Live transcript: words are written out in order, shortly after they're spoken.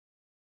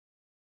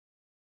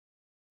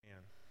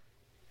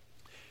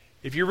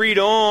If you read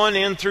on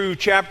in through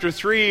chapter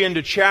 3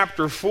 into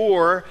chapter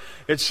 4,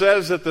 it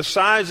says that the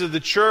size of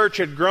the church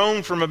had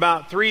grown from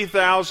about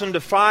 3,000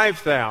 to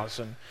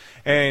 5,000.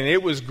 And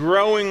it was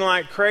growing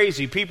like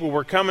crazy. People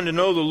were coming to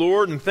know the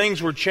Lord and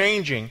things were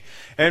changing.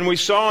 And we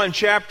saw in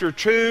chapter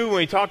 2, when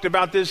we talked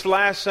about this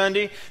last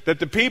Sunday, that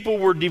the people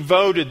were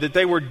devoted, that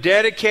they were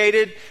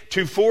dedicated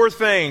to 4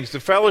 things: the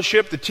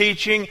fellowship, the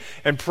teaching,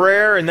 and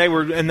prayer. And they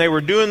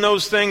were doing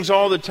those things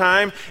all the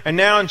time. And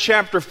now in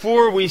chapter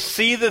 4, we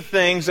see the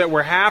things that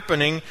were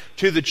happening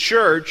to the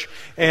church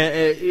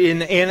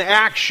in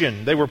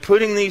action. They were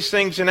putting these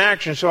things in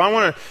action. So I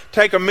want to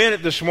take a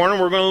minute this morning.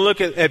 We're going to look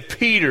at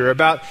Peter,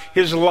 about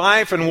his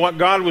life and what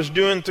God was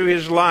doing through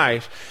his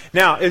life.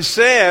 Now, it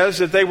says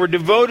that they were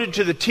devoted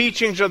to the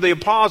teachings of the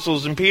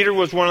apostles, and Peter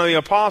was one of the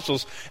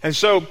apostles. And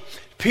so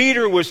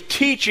Peter was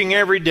teaching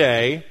every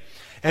day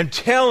and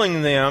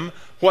telling them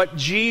what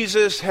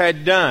Jesus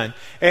had done.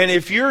 And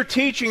if you're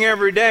teaching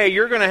every day,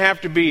 you're going to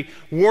have to be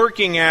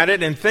working at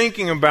it and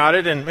thinking about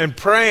it and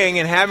praying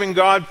and having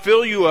God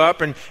fill you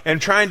up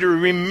and trying to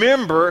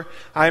remember.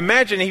 I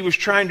imagine he was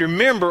trying to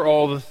remember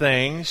all the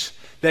things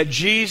that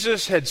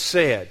Jesus had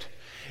said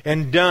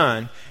and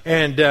done,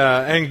 and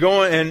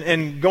going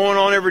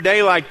on every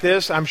day like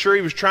this. I'm sure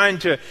he was trying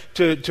to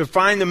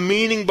find the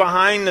meaning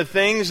behind the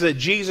things that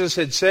Jesus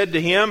had said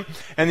to him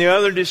and the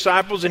other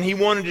disciples, and he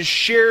wanted to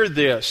share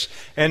this.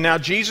 And now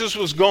Jesus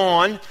was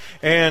gone,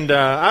 and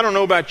I don't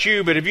know about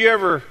you, but if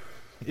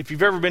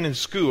you've ever been in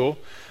school,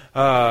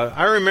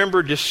 I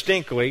remember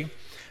distinctly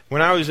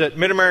when I was at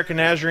Mid-American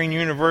Nazarene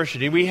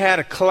University, we had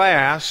a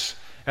class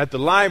at the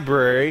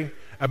library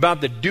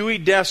about the Dewey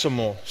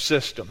Decimal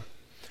System.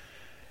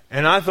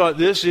 And I thought,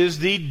 this is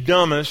the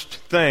dumbest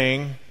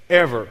thing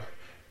ever.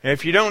 And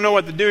if you don't know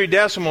what the Dewey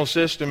Decimal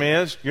System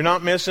is, you're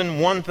not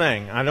missing one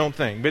thing, I don't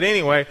think. But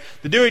anyway,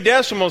 the Dewey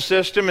Decimal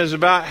System is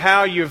about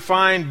how you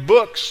find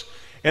books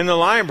in the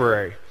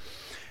library.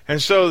 And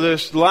so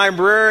this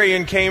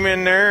librarian came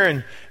in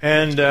there,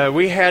 and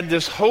we had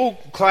this whole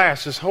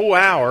class, this whole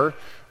hour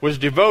was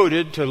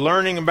devoted to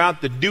learning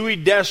about the Dewey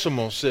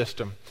Decimal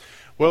System.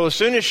 Well, as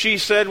soon as she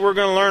said we're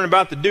going to learn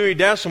about the Dewey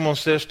Decimal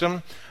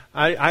System,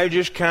 I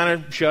just kind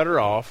of shut her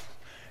off,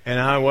 and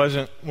I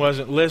wasn't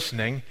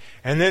listening.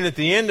 And then at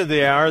the end of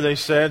the hour, they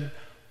said,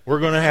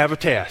 we're going to have a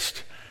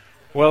test.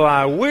 Well,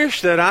 I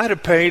wish that I'd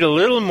have paid a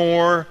little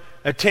more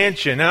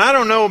attention. And I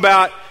don't know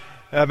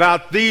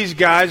about these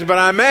guys, but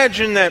I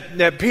imagine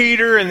that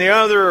Peter and the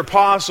other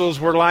apostles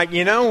were like,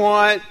 you know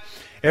what?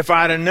 If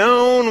I'd have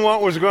known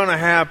what was going to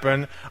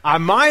happen, I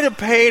might have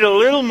paid a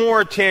little more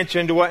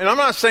attention to what... And I'm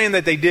not saying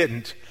that they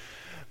didn't.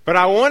 But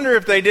I wonder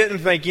if they didn't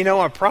think,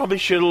 I probably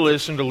should have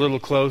listened a little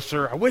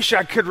closer. I wish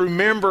I could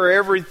remember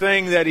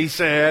everything that he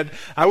said.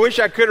 I wish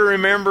I could have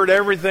remembered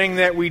everything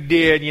that we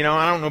did.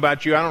 I don't know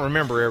about you. I don't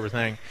remember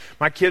everything.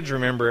 My kids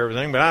remember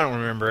everything, but I don't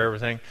remember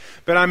everything.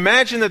 But I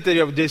imagine that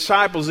the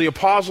disciples, the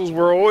apostles,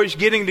 were always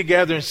getting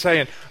together and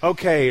saying,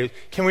 okay,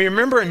 can we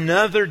remember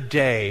another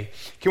day?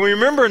 Can we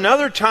remember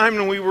another time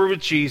when we were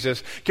with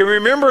Jesus? Can we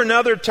remember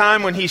another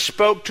time when he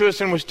spoke to us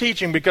and was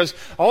teaching? Because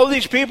all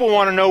these people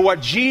want to know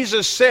what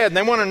Jesus said, and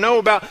they want to know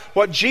about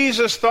what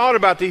Jesus thought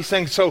about these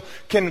things. So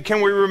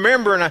can we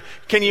remember? And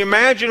can you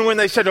imagine when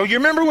they said, oh, you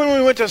remember when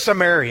we went to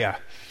Samaria?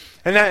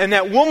 And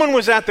that woman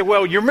was at the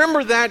well. You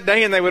remember that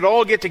day? And they would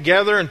all get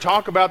together and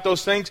talk about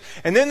those things.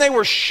 And then they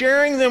were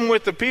sharing them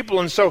with the people.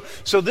 And so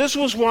this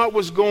was what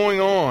was going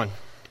on.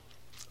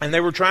 And they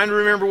were trying to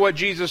remember what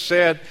Jesus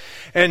said.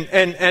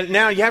 And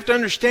now you have to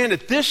understand,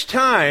 at this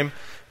time,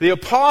 the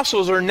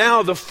apostles are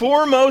now the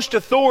foremost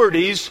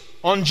authorities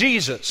on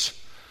Jesus.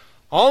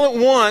 All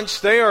at once,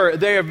 they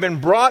have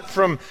been brought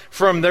from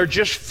they're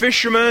just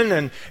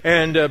fishermen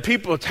and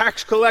people,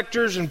 tax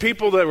collectors, and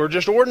people that were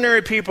just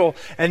ordinary people.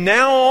 And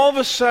now all of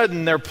a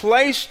sudden, they're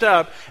placed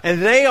up, and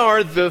they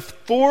are the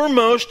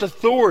foremost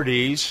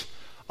authorities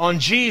on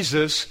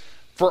Jesus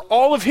for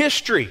all of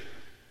history.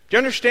 Do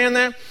you understand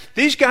that?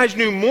 These guys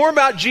knew more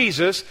about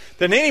Jesus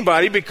than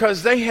anybody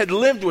because they had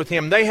lived with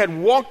him. They had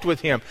walked with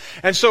him.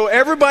 And so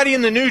everybody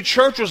in the new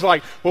church was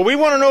like, well, we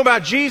want to know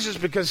about Jesus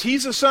because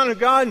he's the Son of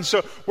God. And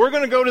so we're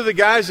going to go to the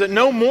guys that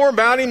know more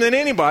about him than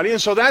anybody. And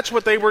so that's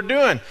what they were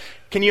doing.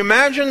 Can you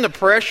imagine the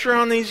pressure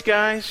on these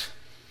guys?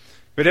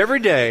 But every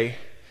day,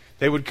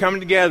 they would come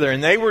together,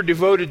 and they were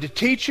devoted to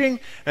teaching,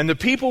 and the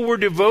people were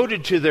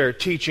devoted to their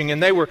teaching,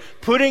 and they were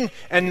putting,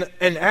 and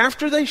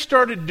after they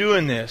started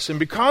doing this, and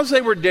because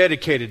they were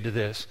dedicated to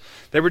this,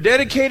 they were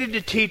dedicated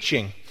to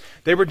teaching,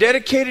 they were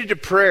dedicated to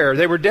prayer,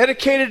 they were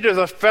dedicated to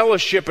the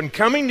fellowship and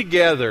coming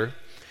together,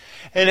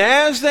 and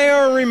as they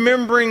are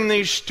remembering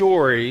these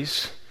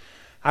stories,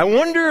 I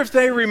wonder if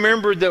they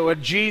remembered that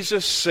what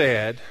Jesus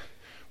said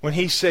when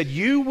he said,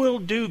 you will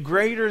do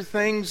greater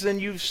things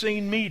than you've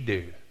seen me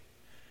do.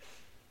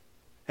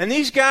 And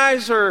these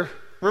guys are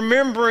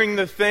remembering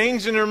the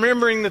things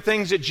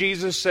that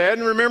Jesus said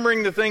and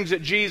remembering the things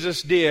that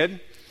Jesus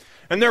did.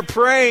 And they're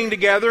praying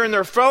together and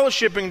they're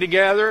fellowshipping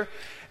together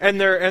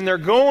and they're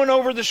going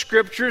over the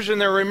scriptures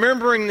and they're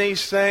remembering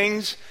these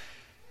things.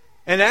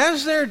 And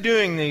as they're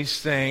doing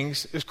these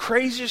things, the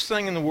craziest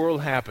thing in the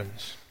world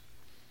happens.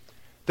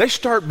 They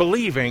start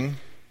believing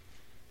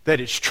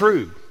that it's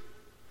true.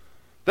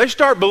 They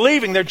start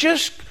believing, they're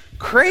just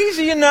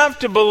crazy enough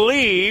to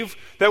believe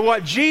that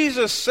what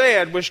Jesus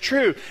said was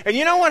true. And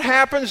you know what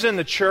happens in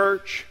the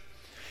church?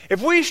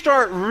 If we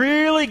start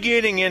really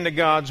getting into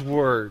God's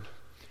Word,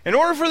 in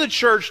order for the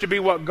church to be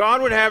what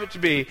God would have it to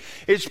be,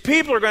 its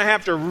people are going to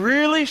have to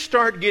really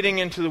start getting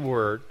into the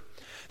Word.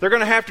 They're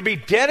going to have to be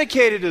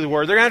dedicated to the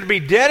Word. They're going to have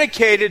to be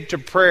dedicated to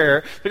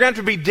prayer. They're going to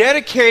have to be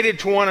dedicated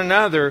to one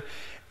another.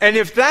 And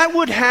if that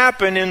would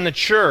happen in the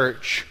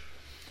church,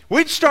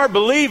 we'd start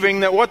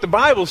believing that what the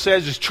Bible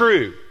says is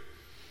true.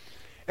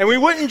 And we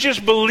wouldn't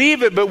just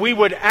believe it, but we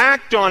would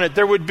act on it.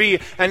 There would be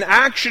an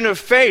action of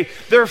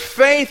faith. Their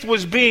faith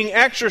was being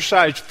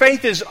exercised.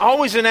 Faith is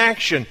always in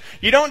action.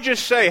 You don't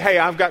just say, hey,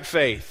 I've got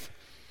faith.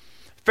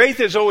 Faith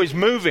is always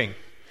moving.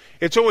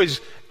 It's always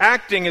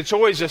acting. It's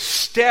always a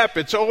step.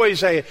 It's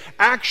always an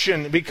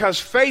action, because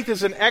faith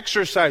is an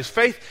exercise.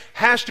 Faith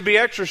has to be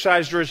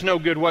exercised or it's no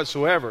good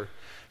whatsoever.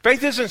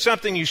 Faith isn't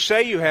something you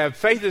say you have.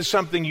 Faith is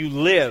something you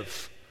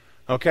live.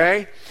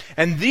 Okay?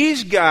 And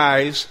these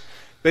guys,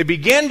 they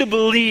began to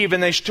believe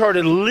and they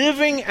started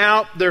living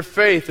out their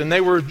faith, and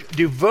they were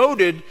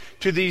devoted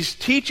to these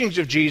teachings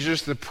of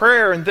Jesus, the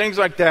prayer and things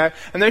like that,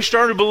 and they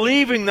started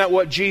believing that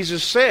what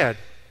Jesus said.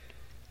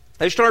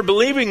 They started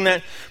believing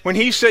that when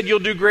he said you'll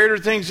do greater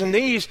things than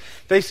these,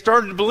 they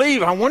started to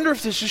believe, I wonder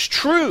if this is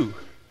true.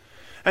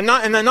 And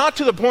then not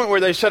to the point where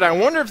they said, I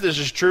wonder if this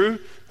is true.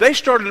 They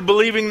started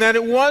believing that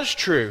it was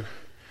true.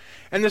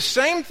 And the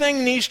same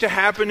thing needs to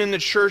happen in the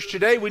church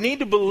today. We need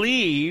to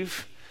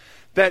believe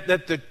that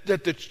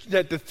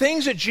the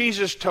things that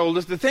Jesus told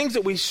us, the things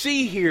that we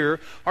see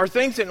here, are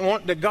things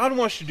that God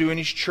wants to do in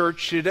His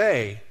church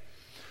today.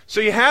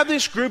 So you have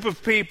this group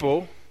of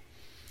people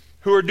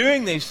who are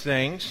doing these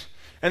things,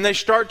 and they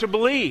start to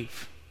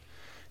believe.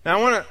 Now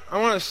I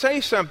want to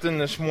say something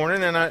this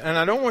morning, and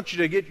I don't want you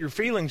to get your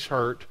feelings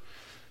hurt,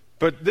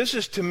 but this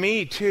is to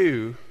me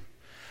too.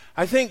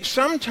 I think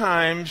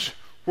sometimes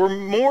we're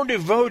more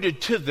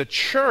devoted to the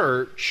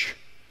church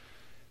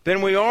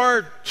than we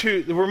are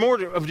we're more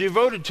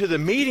devoted to the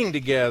meeting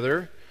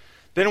together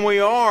than we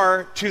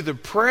are to the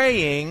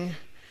praying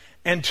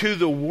and to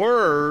the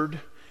Word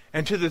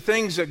and to the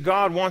things that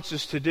God wants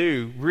us to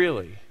do,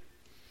 really.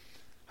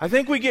 I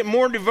think we get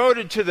more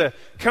devoted to the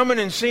coming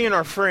and seeing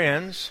our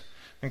friends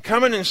and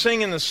coming and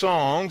singing the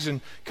songs and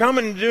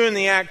coming and doing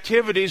the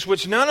activities,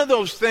 which none of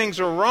those things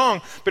are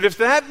wrong. But if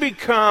that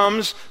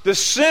becomes the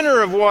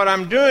center of what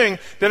I'm doing,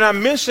 then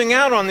I'm missing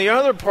out on the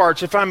other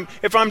parts. If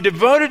I'm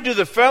devoted to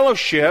the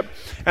fellowship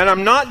and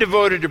I'm not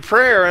devoted to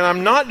prayer and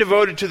I'm not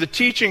devoted to the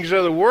teachings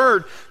of the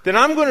Word, then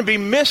I'm going to be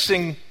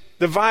missing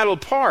the vital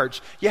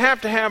parts. You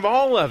have to have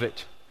all of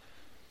it.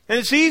 And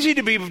it's easy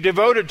to be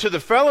devoted to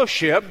the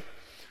fellowship.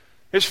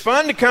 It's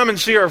fun to come and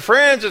see our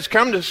friends. It's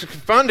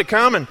fun to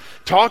come and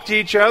talk to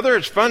each other.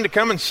 It's fun to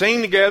come and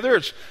sing together.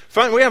 It's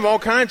fun. We have all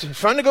kinds. It's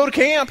fun to go to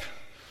camp.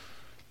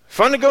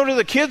 Fun to go to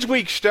the Kids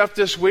Week stuff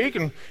this week.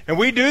 And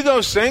we do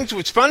those things.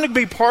 It's fun to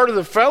be part of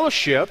the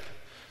fellowship.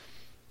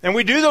 And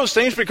we do those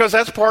things because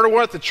that's part of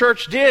what the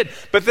church did.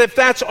 But if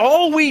that's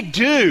all we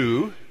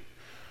do,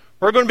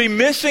 we're going to be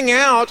missing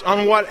out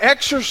on what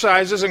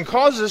exercises and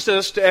causes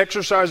us to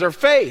exercise our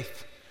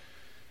faith.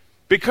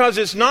 Because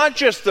it's not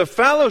just the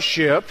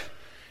fellowship,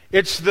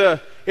 it's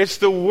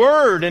the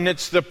Word and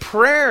it's the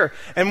prayer.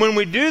 And when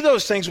we do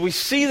those things, we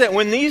see that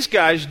when these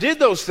guys did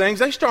those things,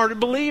 they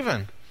started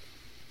believing.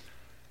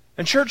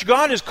 And church,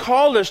 God has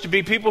called us to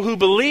be people who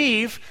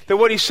believe that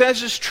what He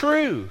says is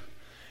true.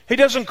 He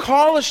doesn't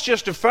call us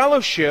just to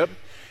fellowship.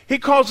 He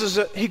calls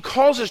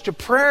us to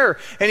prayer,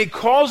 and He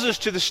calls us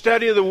to the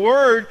study of the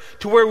Word,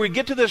 to where we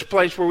get to this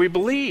place where we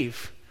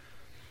believe.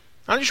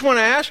 I just want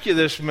to ask you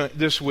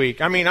this week.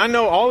 I mean, I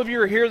know all of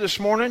you are here this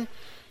morning.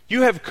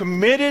 You have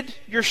committed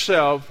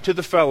yourself to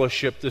the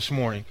fellowship this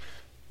morning.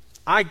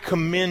 I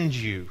commend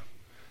you.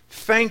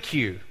 Thank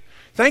you.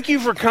 Thank you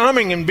for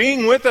coming and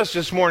being with us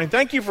this morning.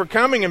 Thank you for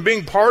coming and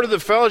being part of the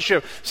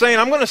fellowship, saying,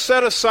 I'm going to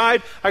set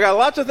aside. I got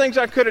lots of things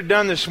I could have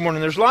done this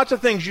morning. There's lots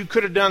of things you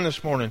could have done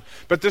this morning.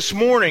 But this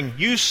morning,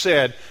 you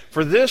said,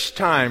 for this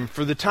time,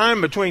 for the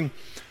time between,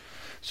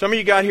 some of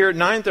you got here at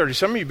 9:30.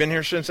 Some of you have been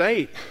here since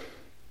 8.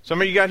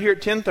 Some of you got here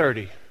at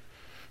 10:30.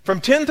 From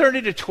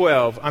 10:30 to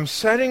 12, I'm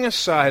setting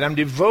aside, I'm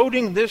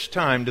devoting this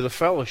time to the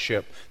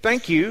fellowship.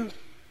 Thank you.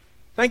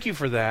 Thank you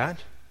for that.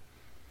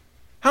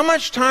 How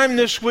much time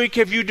this week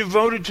have you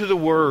devoted to the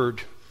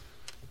Word?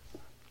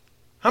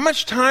 How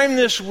much time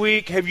this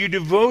week have you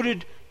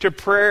devoted to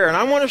prayer? And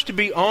I want us to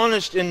be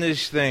honest in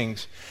these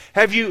things.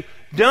 Have you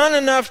done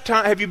enough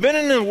time? Have you been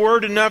in the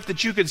Word enough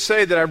that you could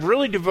say that I've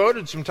really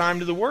devoted some time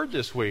to the Word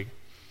this week?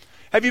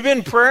 Have you been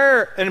in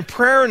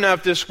prayer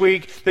enough this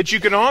week that you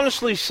can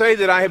honestly say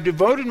that I have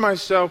devoted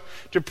myself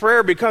to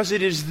prayer? Because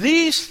it is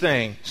these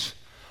things,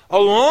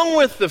 along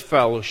with the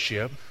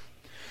fellowship,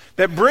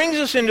 that brings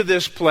us into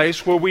this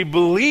place where we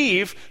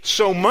believe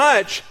so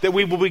much that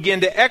we will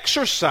begin to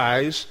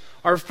exercise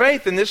our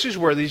faith. And this is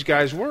where these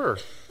guys were.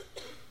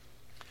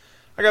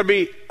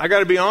 I got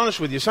to be honest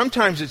with you.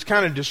 Sometimes it's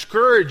kind of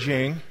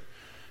discouraging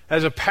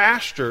as a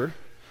pastor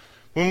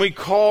when we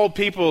call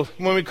people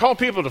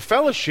to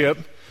fellowship,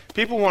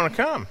 people want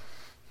to come.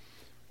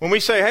 When we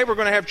say, hey, we're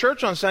going to have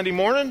church on Sunday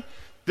morning,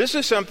 this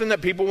is something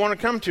that people want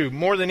to come to.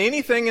 More than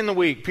anything in the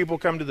week, people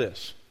come to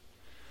this.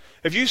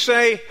 If you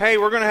say, hey,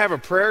 we're going to have a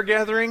prayer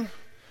gathering,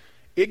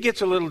 it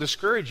gets a little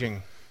discouraging.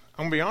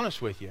 I'm going to be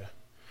honest with you.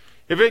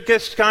 If it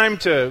gets time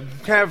to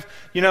have,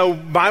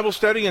 Bible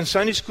study and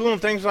Sunday school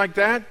and things like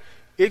that,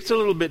 it's a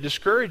little bit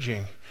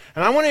discouraging.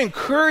 And I want to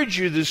encourage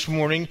you this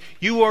morning.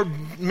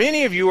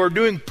 Many of you are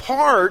doing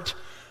part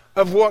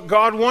of what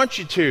God wants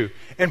you to.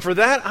 And for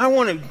that, I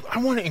want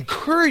to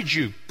encourage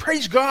you.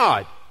 Praise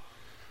God.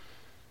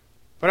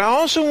 But I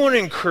also want to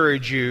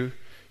encourage you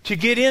to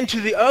get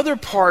into the other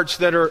parts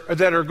that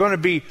are going to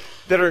be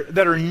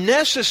that are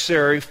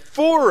necessary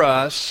for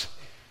us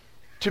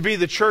to be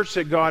the church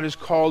that God has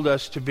called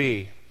us to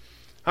be.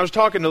 I was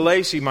talking to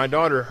Lacey, my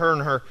daughter. Her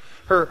and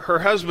her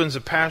husband's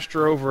a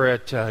pastor over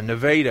at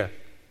Nevada.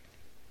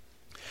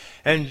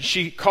 And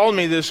she called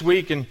me this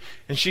week, and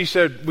she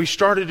said, we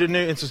started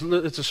it's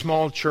a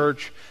small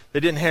church.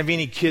 They didn't have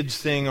any kids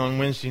thing on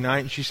Wednesday night.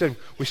 And she said,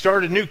 we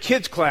started a new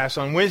kids class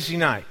on Wednesday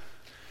night.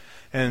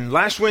 And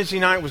last Wednesday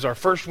night was our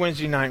first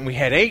Wednesday night, and we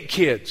had 8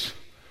 kids.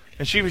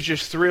 And she was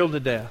just thrilled to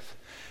death.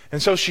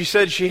 And so she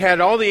said she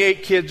had all the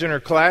 8 kids in her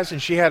class,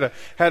 and she had a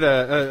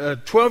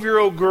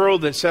 12-year-old girl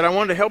that said, I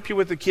wanted to help you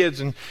with the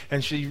kids. And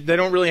they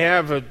don't really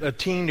have a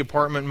teen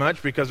department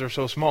much because they're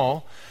so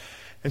small.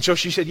 And so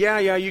she said,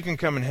 yeah, you can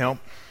come and help.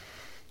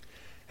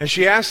 And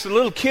she asked the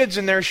little kids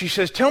in there, she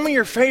says, tell me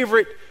your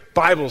favorite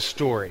Bible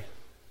story.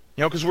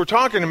 Because we're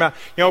talking about,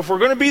 if we're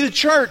going to be the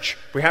church,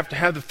 we have to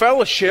have the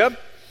fellowship,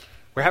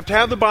 we have to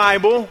have the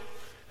Bible,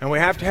 and we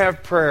have to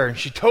have prayer. And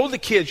she told the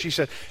kids, she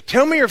said,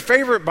 tell me your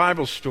favorite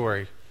Bible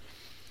story.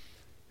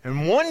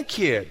 And one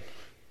kid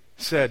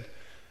said,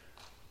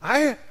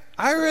 I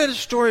read a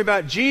story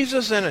about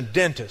Jesus and a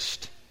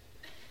dentist.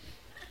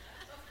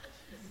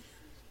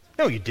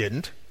 No, you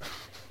didn't.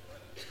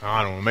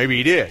 I don't know, maybe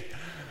he did.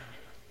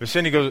 But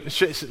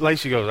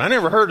Lacey goes, I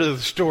never heard of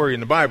the story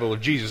in the Bible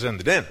of Jesus and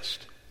the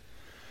dentist.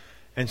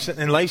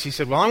 And Lacey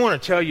said, well, I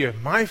want to tell you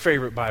my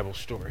favorite Bible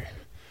story.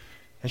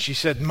 And she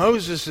said,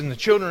 Moses and the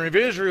children of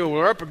Israel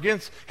were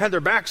had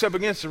their backs up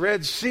against the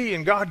Red Sea,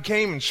 and God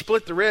came and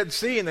split the Red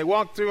Sea, and they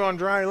walked through on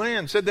dry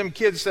land. Them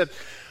kids said,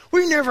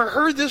 we never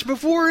heard this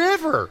before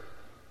ever.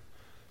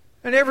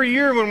 And every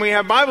year when we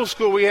have Bible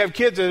school, we have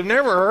kids that have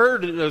never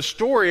heard a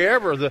story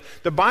ever.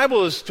 The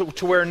Bible is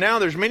to where now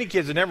there's many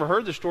kids that never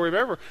heard the story of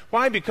ever.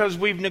 Why? Because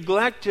we've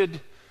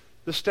neglected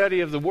the study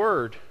of the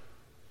Word.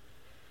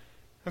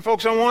 And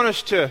folks, I want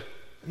us to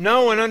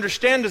know and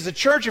understand as a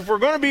church, if we're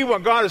going to be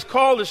what God has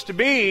called us to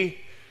be,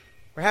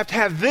 we have to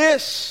have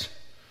this,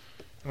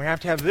 and we have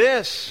to have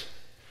this,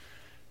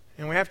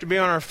 and we have to be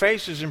on our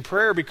faces in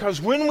prayer,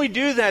 because when we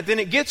do that, then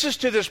it gets us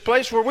to this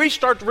place where we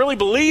start really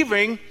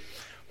believing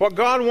what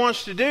God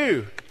wants to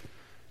do.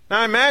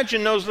 Now, I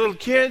imagine those little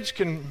kids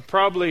can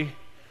probably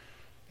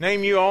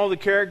name you all the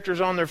characters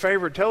on their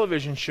favorite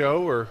television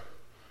show, or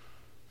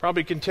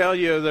probably can tell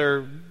you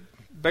their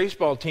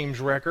baseball team's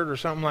record or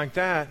something like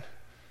that.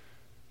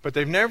 But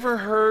they've never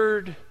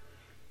heard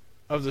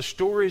of the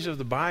stories of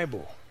the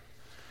Bible.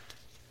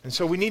 And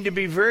so we need to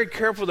be very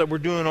careful that we're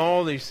doing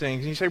all these things.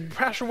 And you say,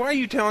 Pastor, why are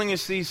you telling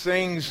us these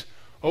things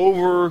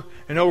over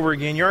and over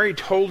again? You already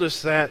told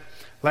us that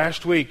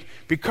last week.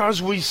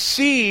 Because we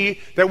see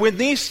that when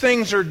these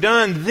things are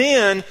done,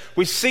 then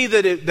we see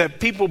that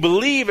people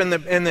believe and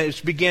that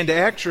it's began to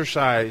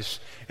exercise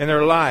in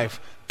their life.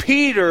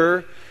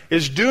 Peter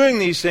is doing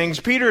these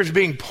things. Peter is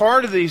being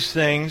part of these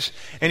things,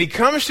 and he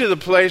comes to the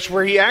place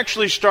where he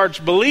actually starts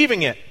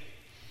believing it.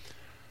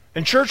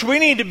 And church, we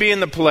need to be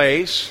in the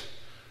place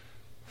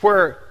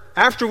where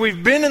after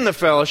we've been in the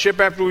fellowship,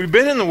 after we've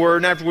been in the Word,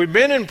 and after we've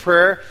been in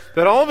prayer,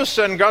 that all of a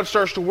sudden God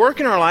starts to work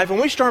in our life, and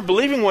we start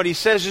believing what He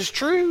says is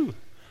true.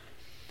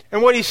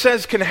 And what He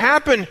says can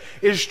happen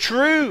is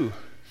true.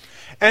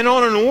 And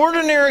on an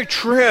ordinary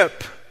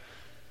trip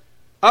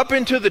up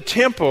into the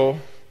temple,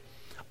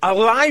 a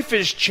life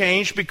is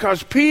changed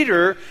because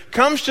Peter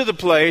comes to the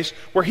place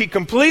where he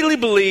completely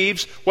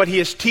believes what he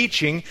is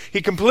teaching.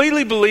 He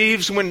completely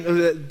believes from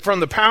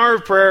the power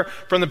of prayer,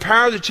 from the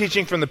power of the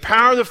teaching, from the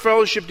power of the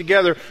fellowship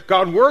together,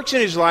 God works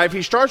in his life.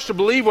 He starts to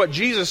believe what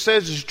Jesus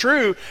says is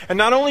true. And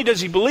not only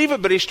does he believe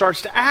it, but he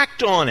starts to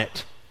act on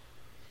it.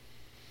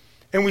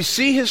 And we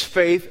see his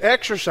faith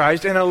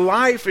exercised, and a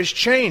life is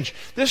changed.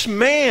 This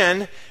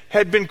man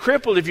had been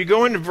crippled. If you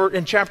go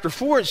in chapter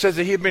 4, it says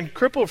that he had been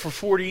crippled for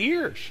 40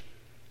 years.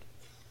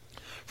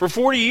 For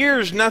 40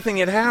 years, nothing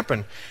had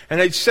happened. And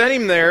they'd set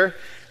him there,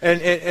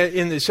 and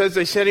it says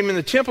they set him in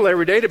the temple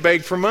every day to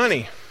beg for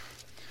money.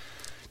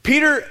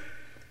 Peter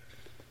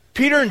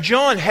and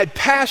John had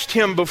passed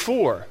him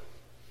before.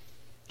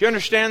 Do you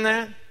understand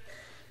that?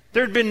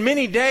 There had been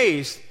many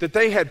days that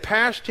they had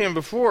passed him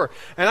before.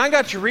 And I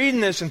got to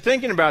reading this and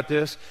thinking about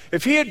this.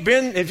 If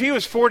he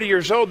was 40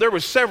 years old, there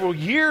was several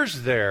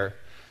years there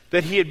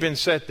that he had been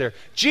set there.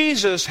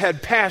 Jesus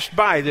had passed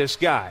by this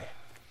guy.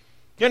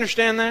 You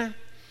understand that?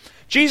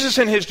 Jesus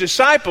and his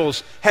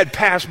disciples had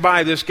passed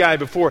by this guy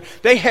before.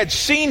 They had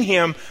seen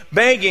him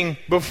begging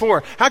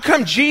before. How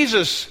come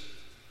Jesus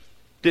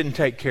didn't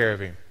take care of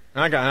him?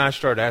 And I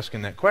started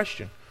asking that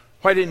question.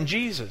 Why didn't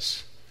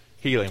Jesus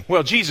heal him?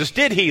 Well, Jesus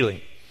did heal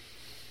him.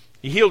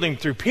 He healed him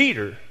through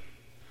Peter.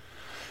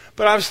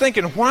 But I was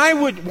thinking, why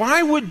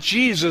would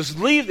Jesus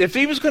leave? If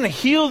he was going to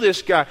heal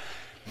this guy,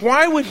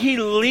 why would he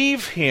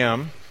leave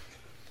him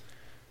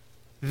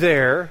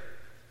there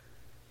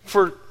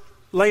for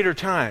later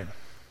time?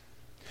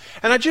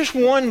 And I just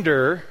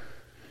wonder,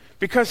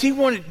 because he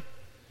wanted,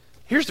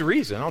 here's the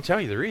reason, I'll tell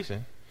you the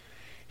reason.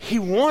 He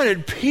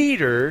wanted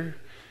Peter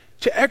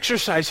to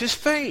exercise his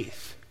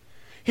faith.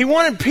 He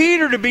wanted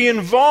Peter to be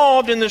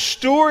involved in the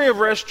story of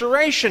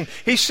restoration.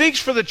 He seeks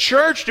for the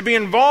church to be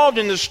involved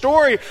in the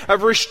story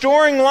of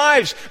restoring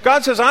lives.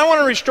 God says, I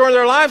want to restore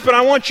their lives, but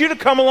I want you to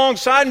come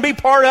alongside and be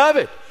part of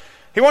it.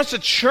 He wants the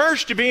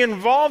church to be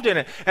involved in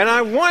it. And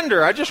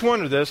I just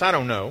wonder this, I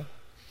don't know,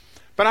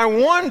 but I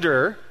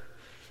wonder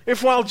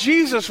if while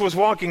Jesus was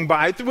walking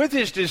by with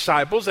his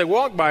disciples, they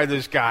walked by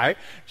this guy,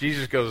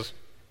 Jesus goes,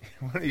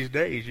 one of these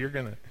days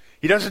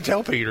he doesn't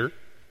tell Peter,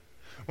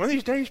 one of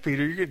these days,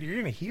 Peter, you're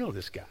going to heal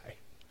this guy.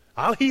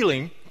 I'll heal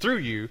him through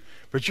you,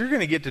 but you're going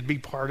to get to be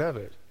part of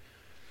it.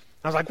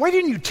 I was like, why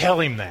didn't you tell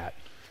him that?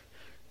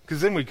 Because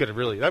then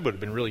that would have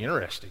been really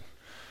interesting.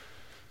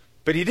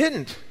 But he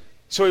didn't.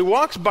 So he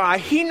walks by.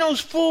 He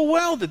knows full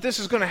well that this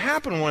is going to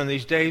happen one of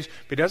these days,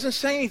 but he doesn't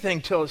say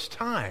anything till it's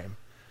time.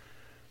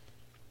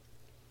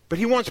 But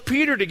he wants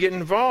Peter to get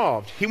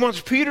involved. He wants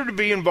Peter to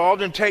be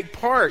involved and take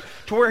part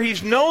to where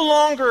he's no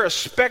longer a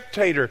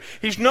spectator.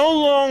 He's no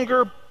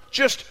longer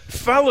just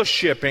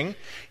fellowshipping.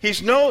 He's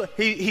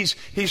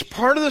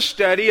part of the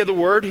study of the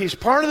Word. He's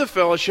part of the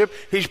fellowship.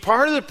 He's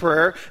part of the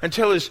prayer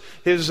until his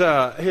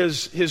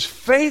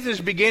faith is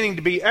beginning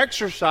to be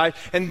exercised,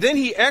 and then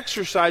he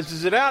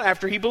exercises it out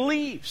after he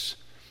believes.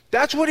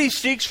 That's what he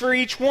seeks for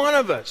each one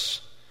of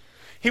us.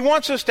 He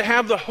wants us to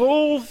have the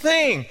whole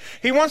thing.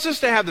 He wants us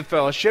to have the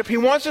fellowship. He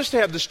wants us to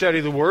have the study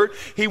of the Word.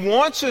 He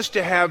wants us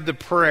to have the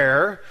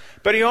prayer.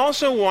 But he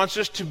also wants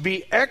us to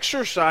be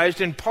exercised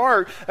in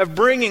part of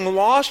bringing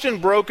lost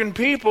and broken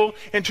people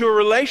into a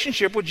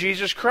relationship with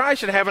Jesus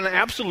Christ and have an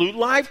absolute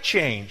life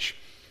change.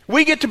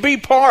 We get to be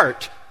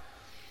part.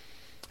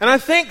 And I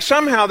think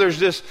somehow there's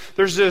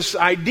this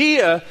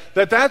idea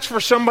that that's for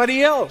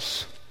somebody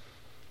else.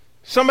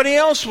 Somebody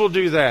else will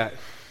do that.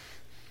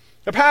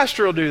 The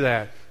pastor will do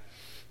that.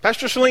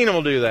 Pastor Selena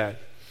will do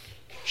that.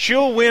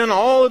 She'll win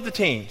all of the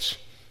teams.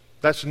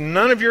 That's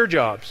none of your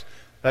jobs.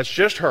 That's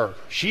just her.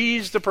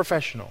 She's the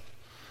professional.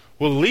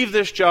 We'll leave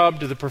this job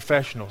to the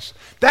professionals.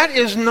 That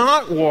is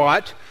not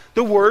what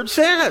the Word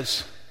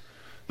says.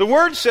 The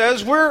Word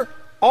says we're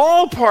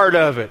all part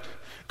of it.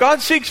 God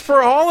seeks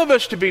for all of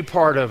us to be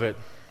part of it.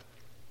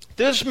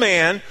 This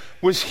man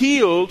was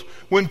healed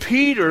when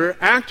Peter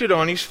acted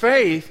on his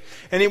faith,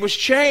 and it was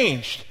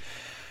changed.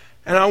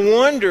 And I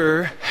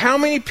wonder how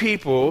many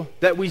people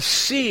that we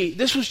see,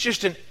 this was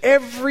just an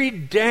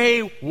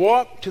everyday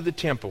walk to the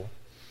temple.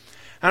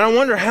 And I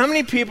wonder how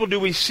many people do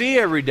we see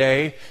every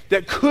day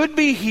that could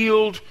be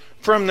healed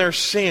from their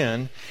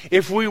sin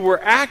if we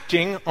were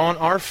acting on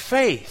our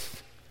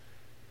faith?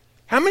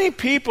 How many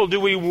people do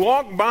we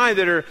walk by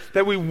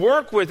that we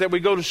work with, that we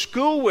go to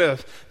school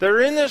with, that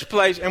are in this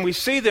place, and we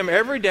see them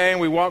every day,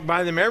 and we walk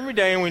by them every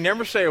day, and we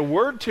never say a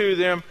word to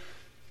them,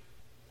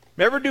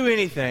 never do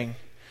anything.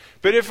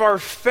 But if our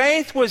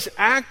faith was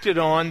acted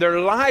on, their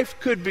life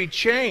could be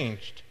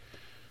changed.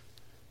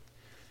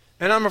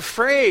 And I'm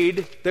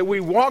afraid that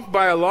we walk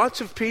by lots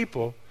of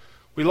people,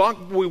 we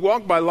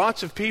walk by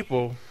lots of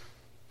people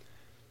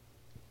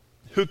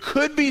who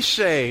could be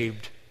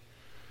saved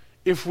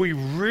if we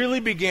really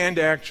began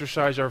to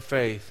exercise our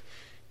faith,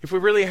 if we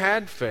really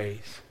had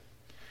faith.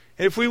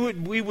 And if we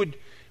would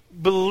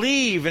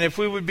believe, and if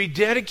we would be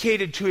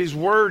dedicated to His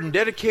Word and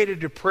dedicated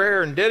to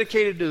prayer and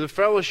dedicated to the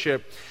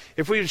fellowship,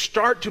 if we would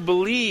start to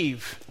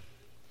believe.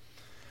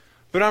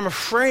 But I'm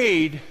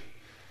afraid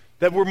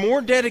that we're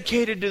more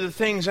dedicated to the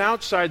things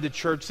outside the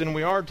church than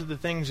we are to the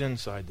things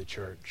inside the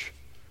church.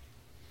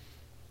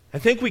 I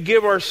think we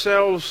give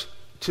ourselves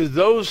to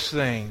those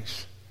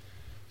things.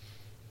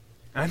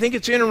 I think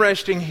it's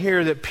interesting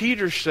here that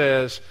Peter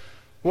says,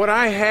 what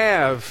I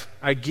have,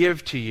 I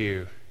give to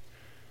you.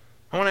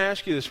 I want to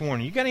ask you this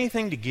morning, you got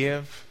anything to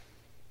give?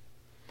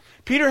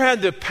 Peter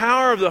had the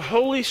power of the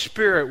Holy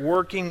Spirit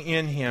working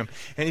in him,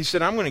 and he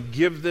said, I'm going to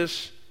give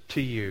this to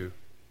you.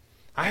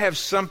 I have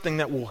something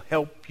that will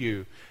help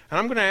you. And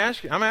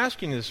I'm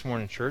asking you this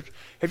morning, church,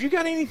 have you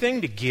got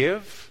anything to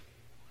give?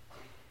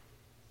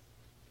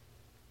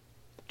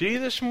 Do you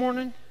this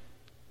morning?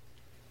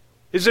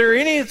 Is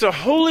the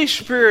Holy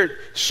Spirit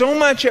so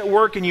much at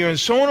work in you and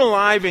so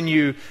alive in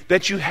you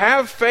that you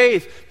have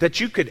faith that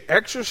you could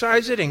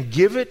exercise it and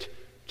give it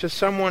to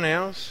someone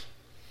else?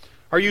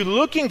 Are you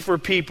looking for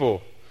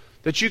people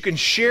that you can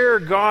share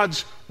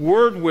God's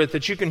Word with,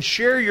 that you can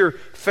share your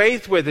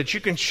faith with, that you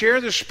can share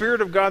the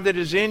Spirit of God that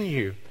is in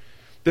you.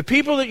 The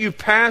people that you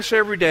pass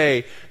every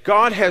day,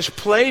 God has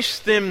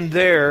placed them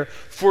there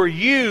for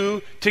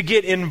you to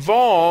get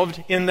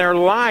involved in their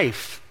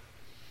life.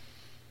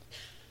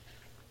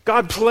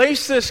 God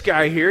placed this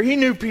guy here. He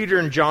knew Peter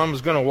and John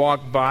was going to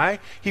walk by.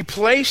 He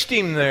placed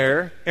him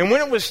there, and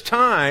when it was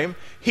time,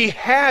 he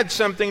had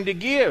something to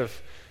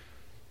give.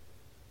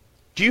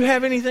 Do you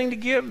have anything to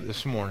give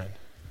this morning?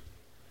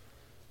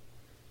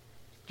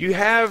 Do you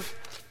have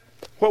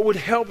what would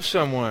help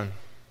someone?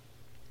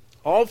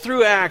 All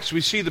through Acts,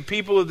 we see the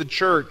people of the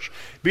church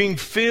being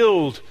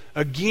filled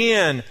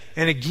again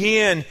and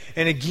again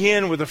and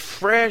again with a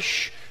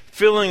fresh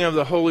filling of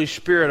the Holy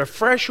Spirit, a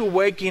fresh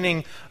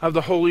awakening of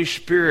the Holy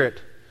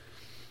Spirit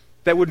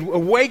that would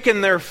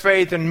awaken their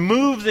faith and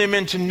move them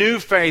into new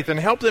faith and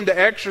help them to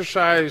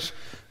exercise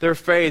their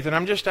faith. And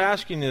I'm just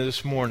asking you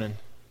this morning,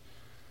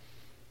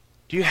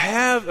 do you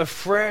have a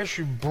fresh,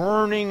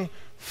 burning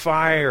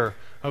fire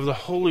of the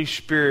Holy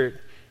Spirit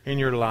in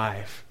your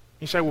life?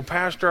 You say, well,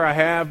 Pastor, I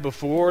have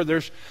before.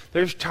 There's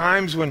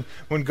times when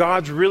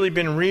God's really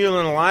been real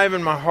and alive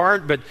in my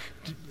heart, but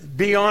to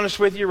be honest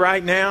with you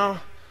right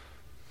now,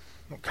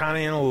 I'm kind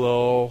of in a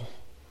lull.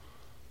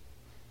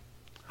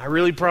 I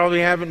really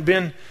probably haven't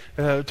been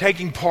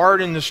taking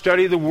part in the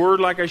study of the Word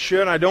like I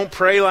should. I don't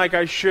pray like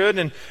I should.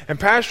 And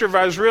Pastor, if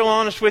I was real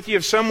honest with you,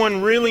 if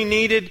someone really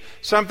needed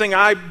something,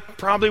 I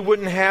probably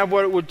wouldn't have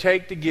what it would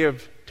take to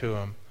give to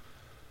them.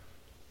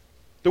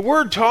 The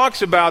Word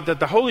talks about that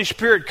the Holy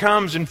Spirit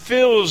comes and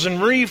fills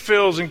and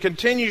refills and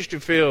continues to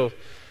fill.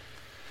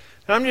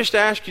 And I'm just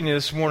asking you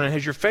this morning,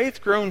 has your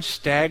faith grown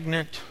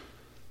stagnant?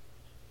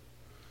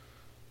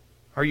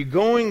 Are you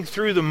going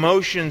through the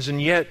motions and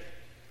yet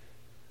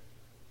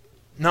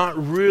not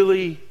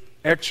really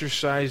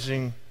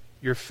exercising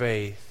your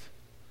faith?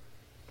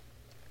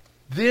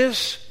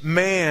 This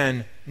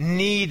man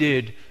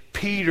needed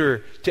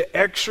Peter to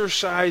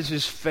exercise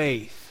his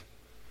faith,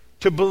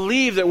 to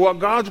believe that what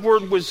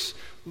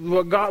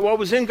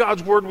was in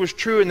God's Word was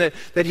true, and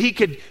that he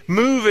could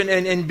move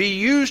and be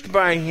used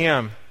by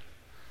Him.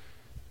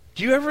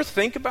 Do you ever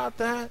think about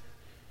that?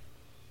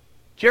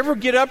 Do you ever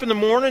get up in the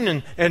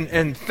morning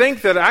and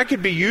think that I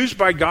could be used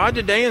by God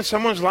today in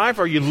someone's life?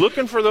 Are you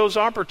looking for those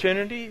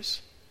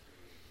opportunities?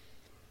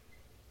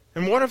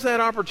 And what if that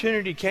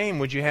opportunity came?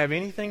 Would you have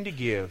anything to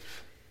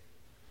give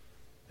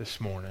this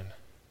morning?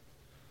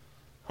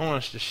 I want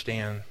us to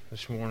stand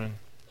this morning.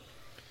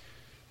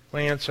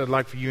 Lance, I'd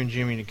like for you and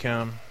Jimmy to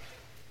come.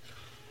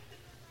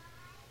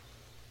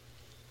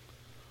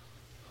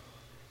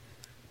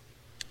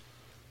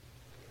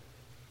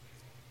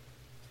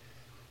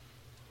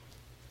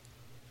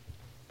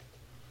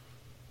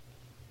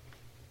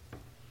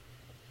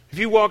 If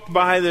you walked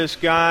by this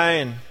guy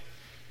and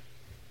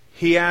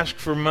he asked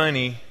for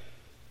money,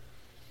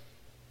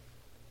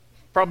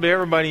 probably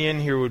everybody in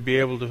here would be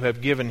able to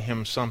have given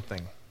him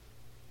something.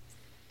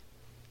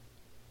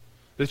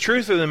 The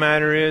truth of the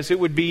matter is, it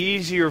would be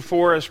easier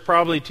for us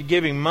probably to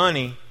give him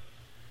money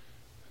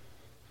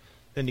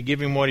than to give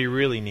him what he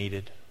really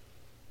needed.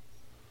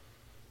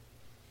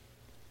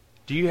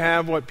 Do you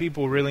have what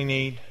people really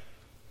need?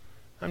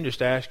 I'm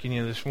just asking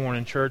you this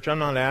morning, church. I'm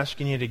not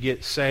asking you to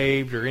get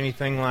saved or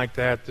anything like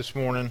that this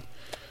morning.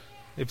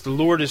 If the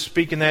Lord is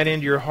speaking that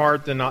into your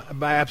heart, then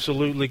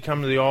absolutely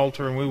come to the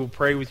altar and we will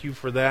pray with you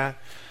for that.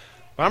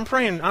 But I'm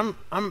praying,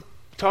 I'm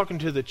talking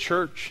to the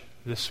church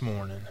this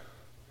morning.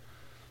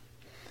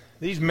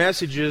 These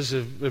messages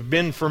have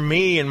been for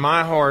me in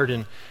my heart,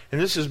 and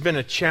this has been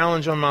a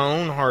challenge on my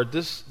own heart.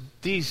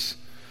 These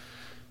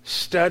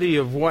study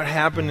of what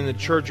happened in the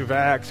Church of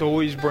Acts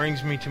always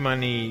brings me to my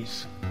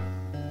knees.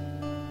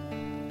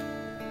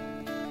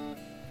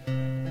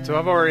 So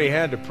I've already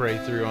had to pray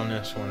through on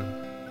this one.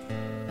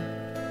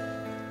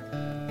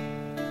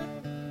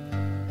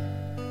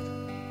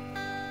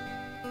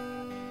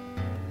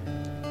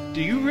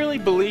 Do you really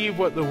believe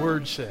what the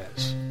Word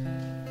says?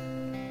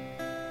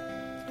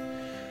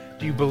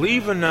 Do you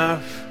believe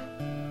enough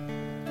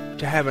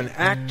to have an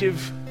active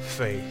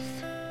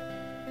faith?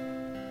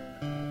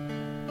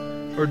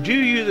 Or do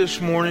you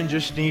this morning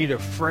just need a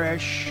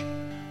fresh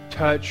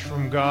touch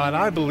from God?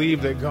 I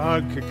believe that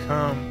God could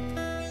come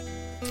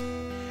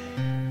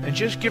and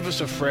just give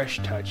us a fresh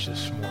touch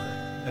this morning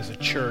as a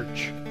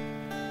church.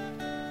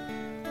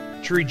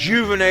 To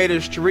rejuvenate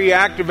us, to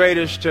reactivate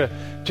us, to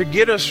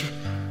get us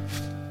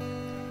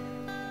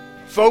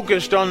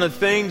focused on the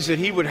things that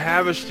He would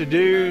have us to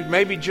do.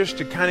 Maybe just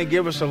to kind of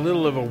give us a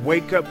little of a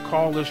wake-up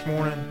call this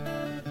morning.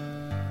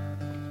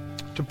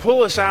 To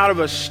pull us out of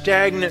a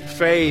stagnant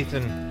faith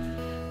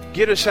and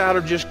get us out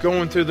of just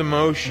going through the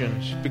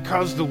motions.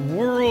 Because the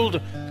world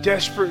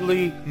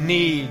desperately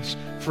needs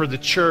for the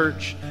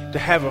church to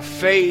have a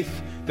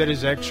faith that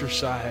is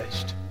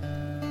exercised.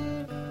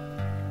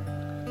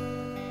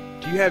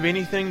 Do you have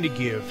anything to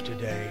give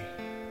today?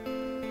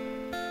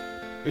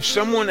 If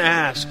someone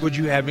asks, would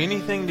you have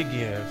anything to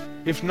give?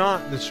 If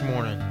not this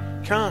morning,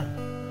 come.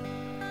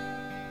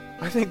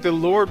 I think the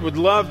Lord would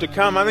love to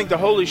come. I think the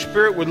Holy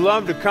Spirit would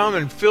love to come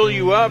and fill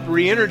you up,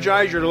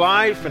 re-energize your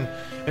life,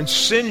 and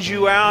send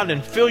you out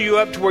and fill you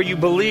up to where you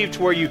believe,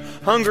 to where you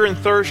hunger and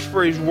thirst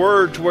for His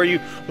Word, to where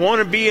you want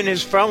to be in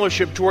His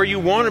fellowship, to where you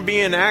want to be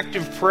in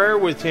active prayer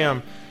with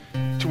Him,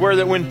 to where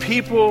that when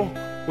people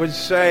would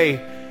say,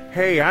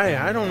 hey,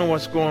 I don't know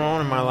what's going on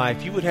in my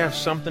life, you would have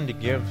something to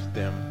give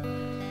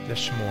them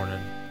this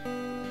morning.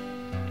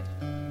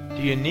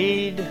 Do you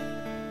need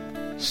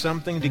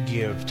something to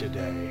give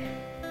today?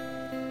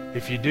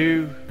 If you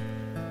do,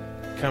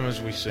 come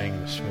as we sing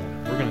this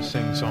morning. We're going to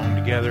sing a song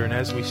together, and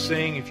as we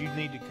sing, if you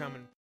need to come and